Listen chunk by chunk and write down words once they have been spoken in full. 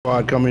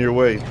Squad coming your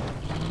way.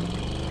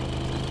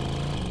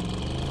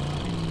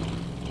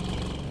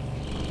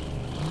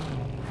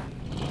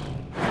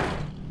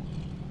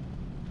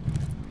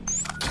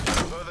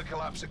 Further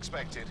collapse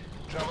expected.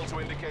 Travel to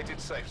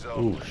indicated safe zone.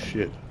 Oh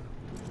shit.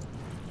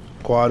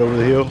 Quad over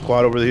the hill.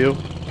 Quad over the hill.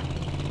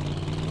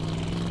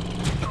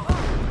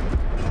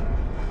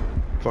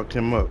 Fucked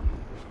him up.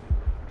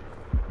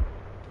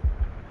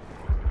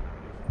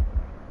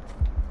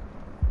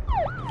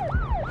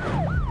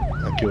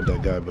 I killed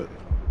that guy, but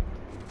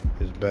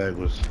his bag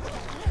was...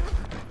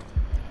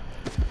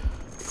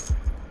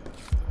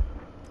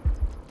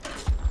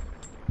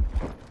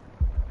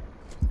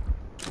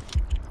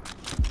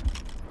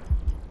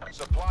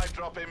 Supply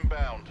drop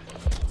inbound.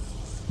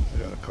 I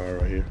got a car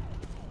right here.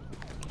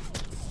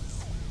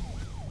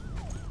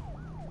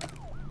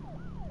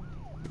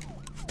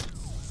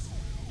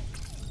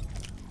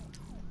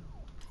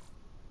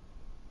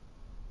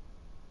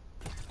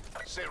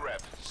 Sit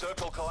rep.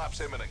 Circle collapse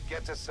imminent.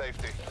 Get to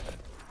safety.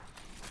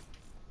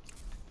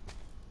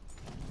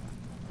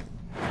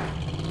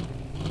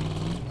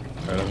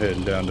 Alright, I'm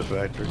heading down to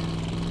factory.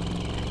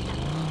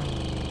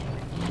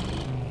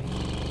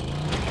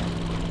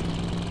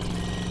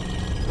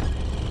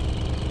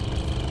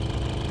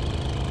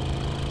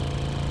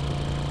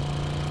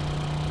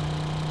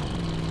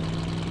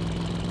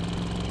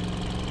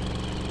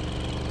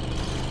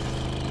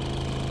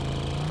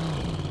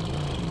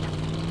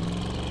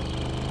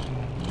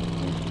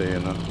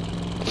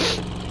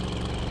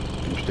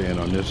 I'm staying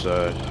on this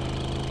side.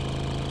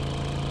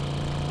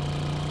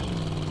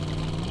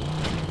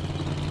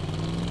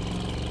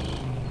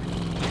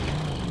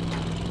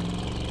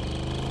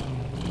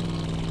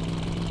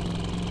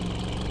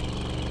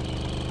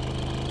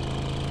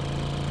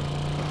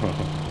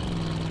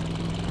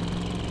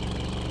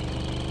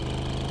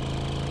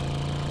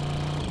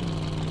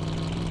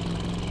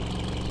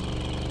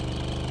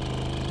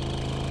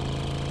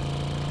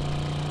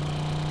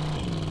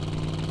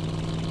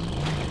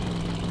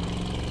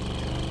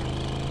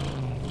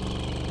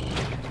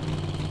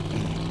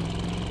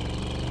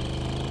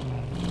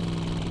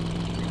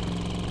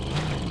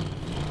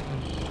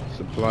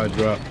 Supply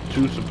drop,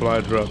 2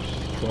 supply drops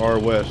far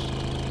west.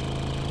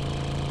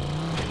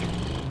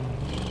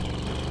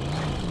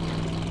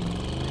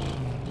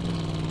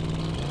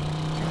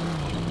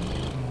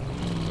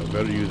 So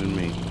better you than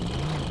me.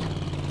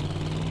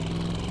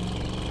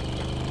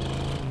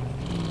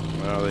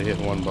 Well, they hit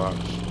one box.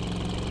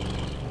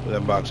 Put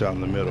that box out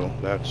in the middle.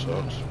 That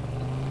sucks.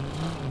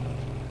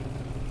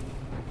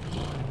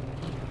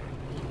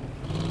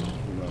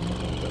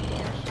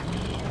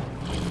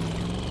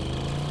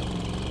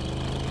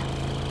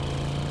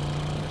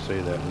 Say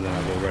that, and then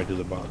I go right to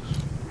the box.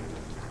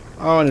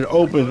 Oh, and it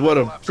opens. What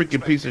a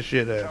freaking piece of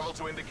shit ass. Travel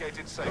to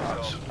indicated safe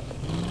Box. zone.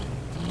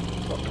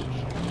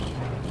 Fuckers.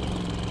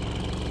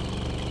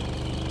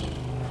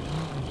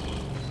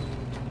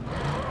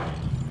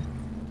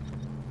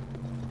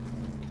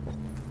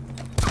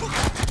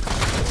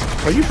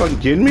 Are you fucking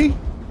kidding me?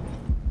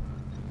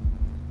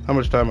 How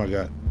much time I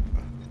got?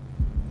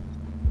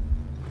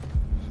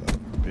 Son of a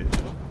bitch.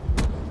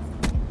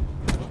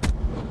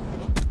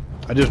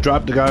 I just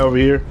dropped the guy over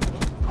here.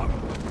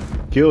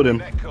 Killed him.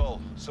 Net call.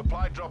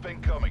 Supply drop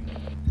incoming.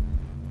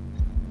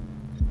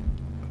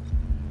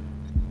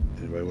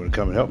 Anybody want to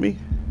come and help me?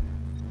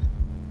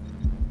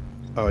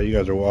 Oh, you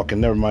guys are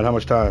walking. Never mind. How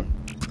much time?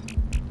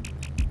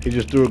 He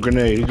just threw a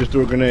grenade. He just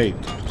threw a grenade.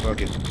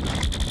 Fuck it.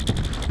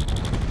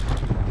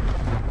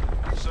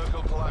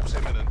 Circle collapse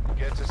imminent.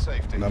 Get to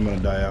safety. And I'm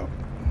gonna die out.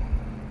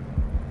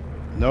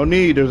 No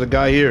need. There's a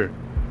guy here.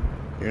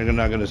 You're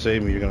not gonna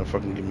save me. You're gonna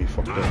fucking get me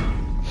fucked up.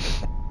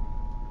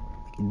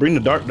 Bring the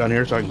dart down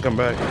here so I can come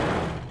back.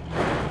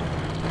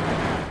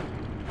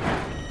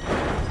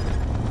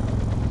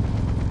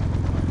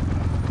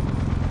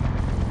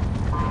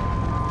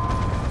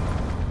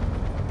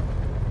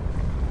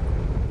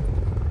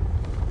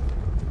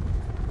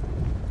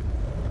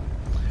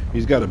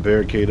 He's got a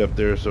barricade up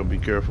there, so be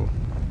careful.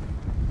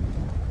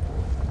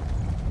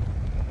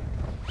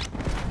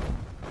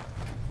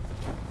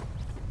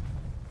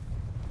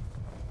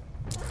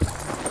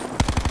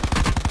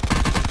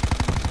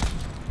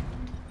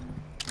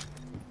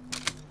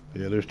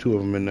 Yeah, there's 2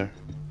 of them in there.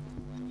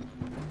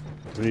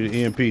 We need an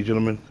EMP,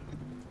 gentlemen.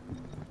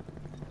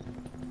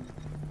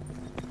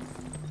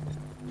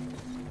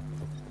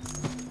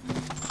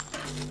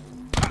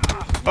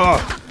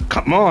 Oh,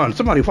 come on.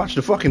 Somebody watch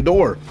the fucking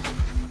door.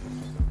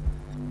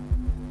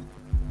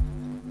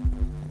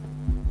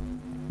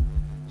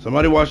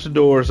 Somebody watch the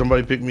door.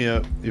 Somebody pick me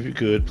up. If you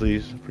could,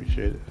 please.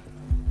 Appreciate it.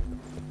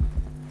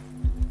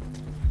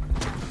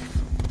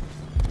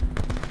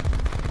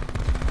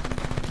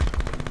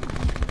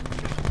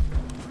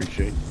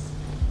 Appreciate it.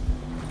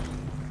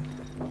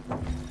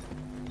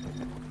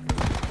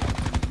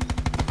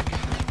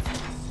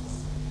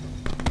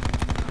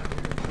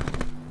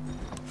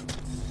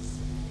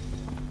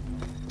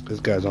 This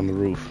guy's on the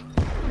roof.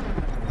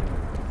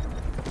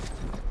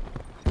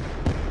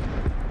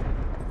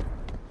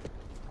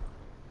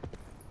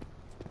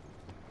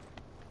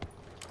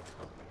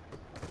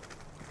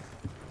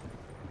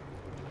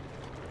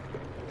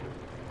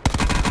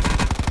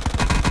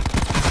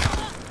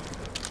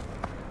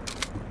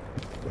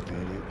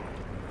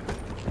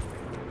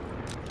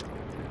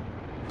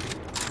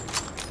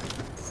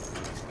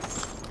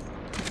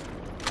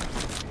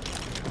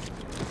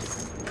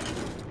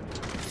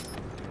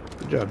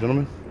 Good job,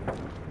 gentlemen.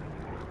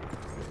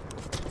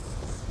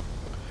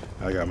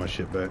 I got my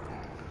shit back.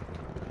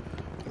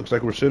 Looks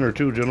like we're center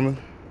too, gentlemen.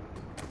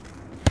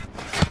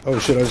 Oh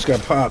shit, I just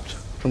got popped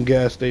from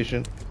gas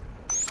station.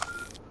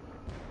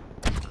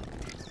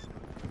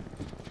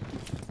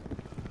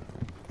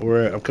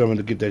 Where at? I'm coming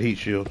to get that heat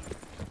shield.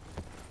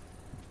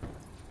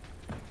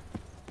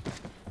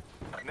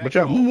 Watch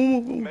out.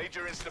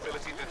 Major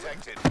instability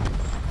detected.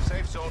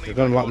 Safe zone.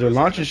 They're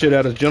launching shit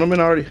at us, gentlemen.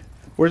 Already.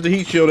 Where's the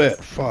heat shield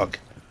at? Fuck.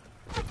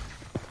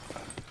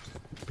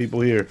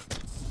 People here.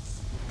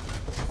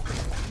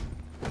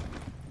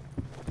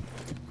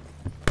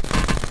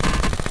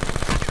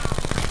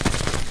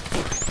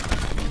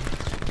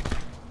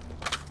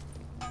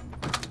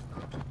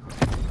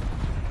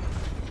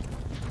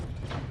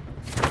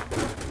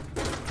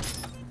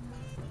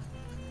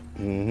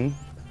 Mm-hmm.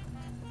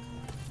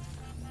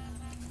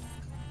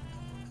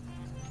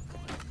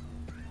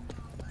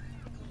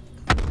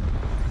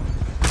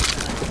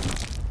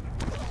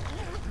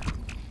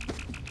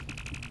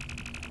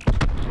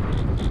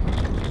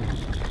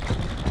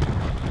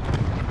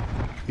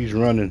 He's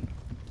running.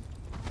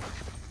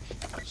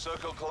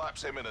 Circle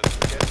collapse imminent.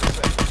 Get to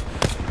safety.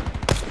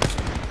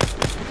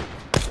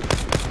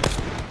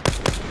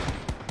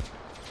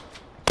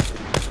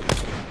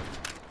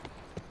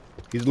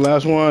 He's the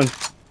last one.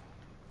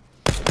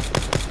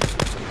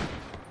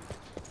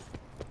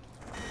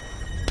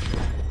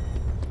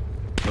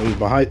 Oh, he's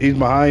behind. He's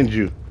behind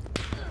you.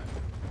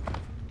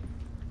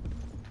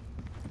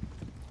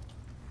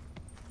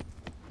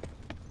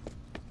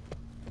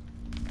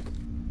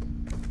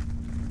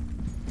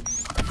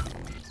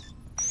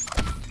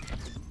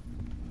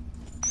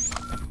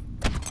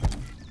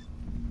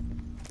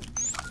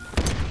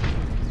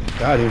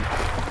 Got him.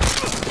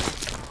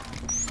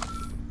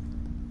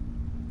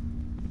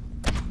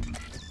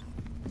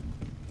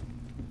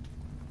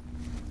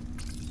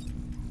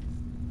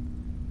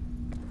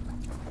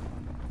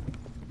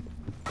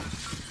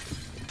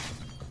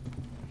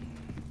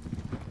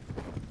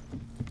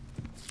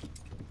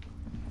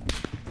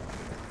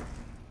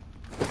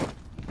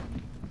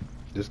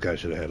 This guy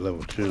should have had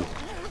level 2.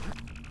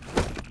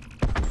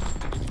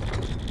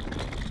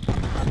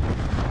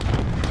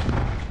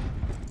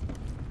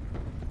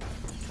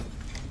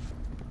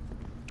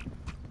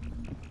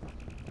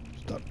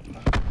 Stop.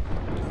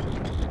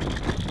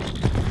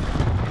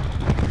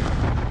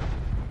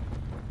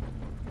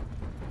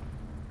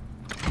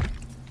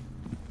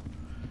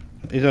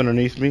 He's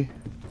underneath me.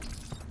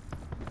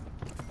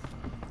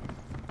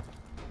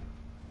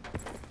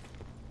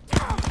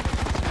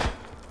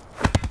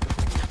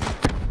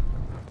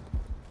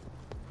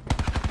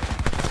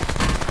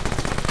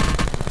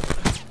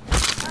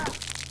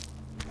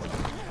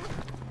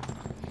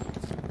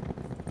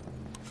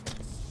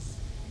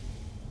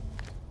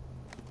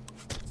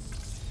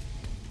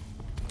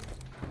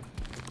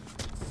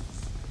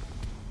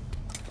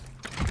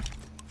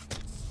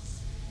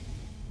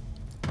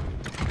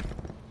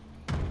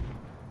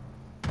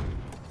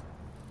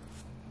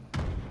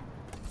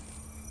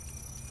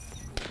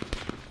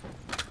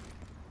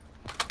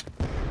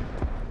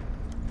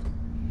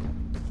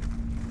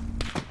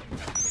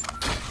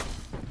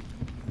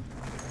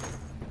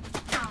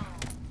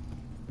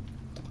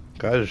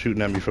 Guys are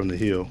shooting at me from the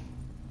hill.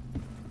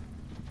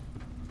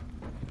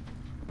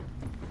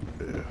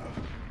 Yeah.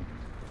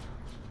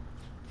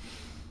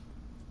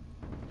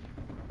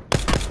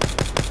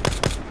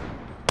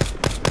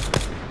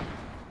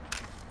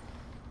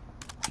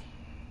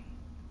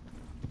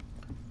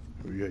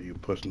 Where you at, you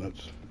puss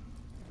nuts?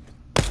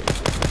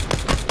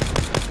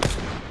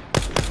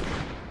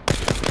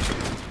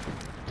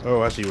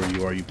 Oh, I see where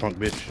you are, you punk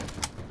bitch.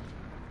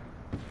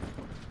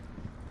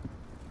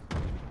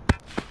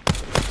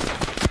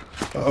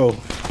 Uh-oh.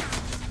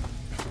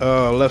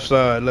 Left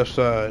side, left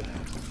side.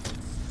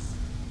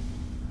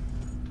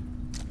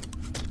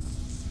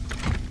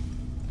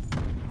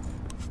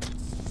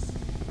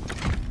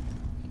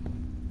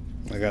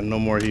 I got no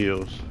more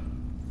heals.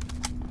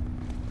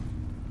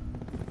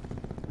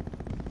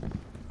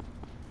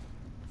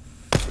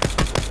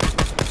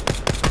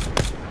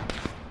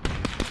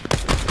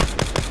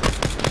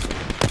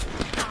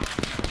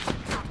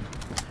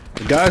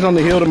 The guys on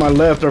the hill to my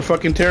left are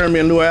fucking tearing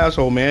me a new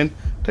asshole, man.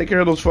 Take care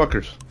of those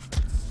fuckers.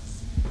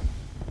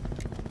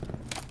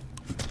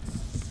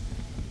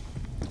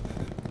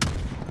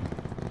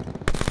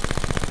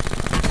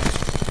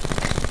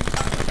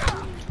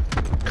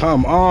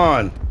 Come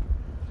on.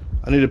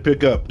 I need to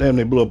pick up. Damn,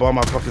 they blew up all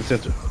my fucking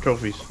center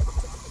trophies.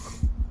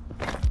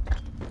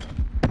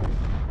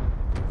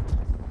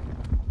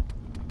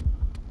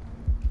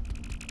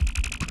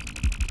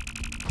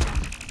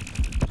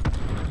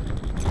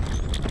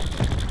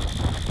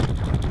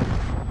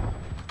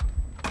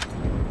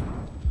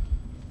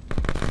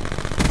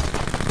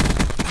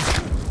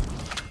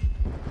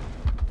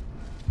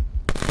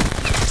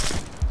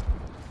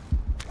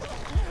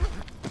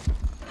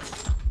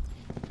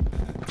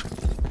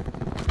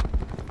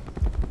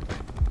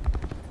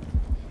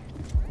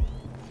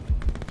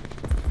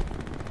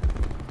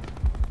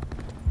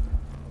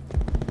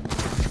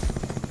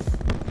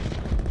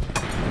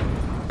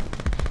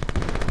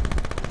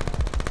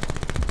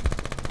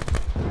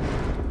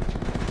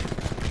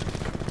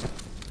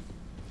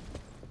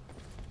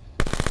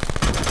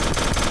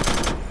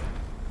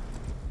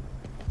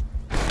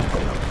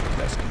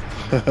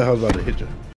 I was about to hit you.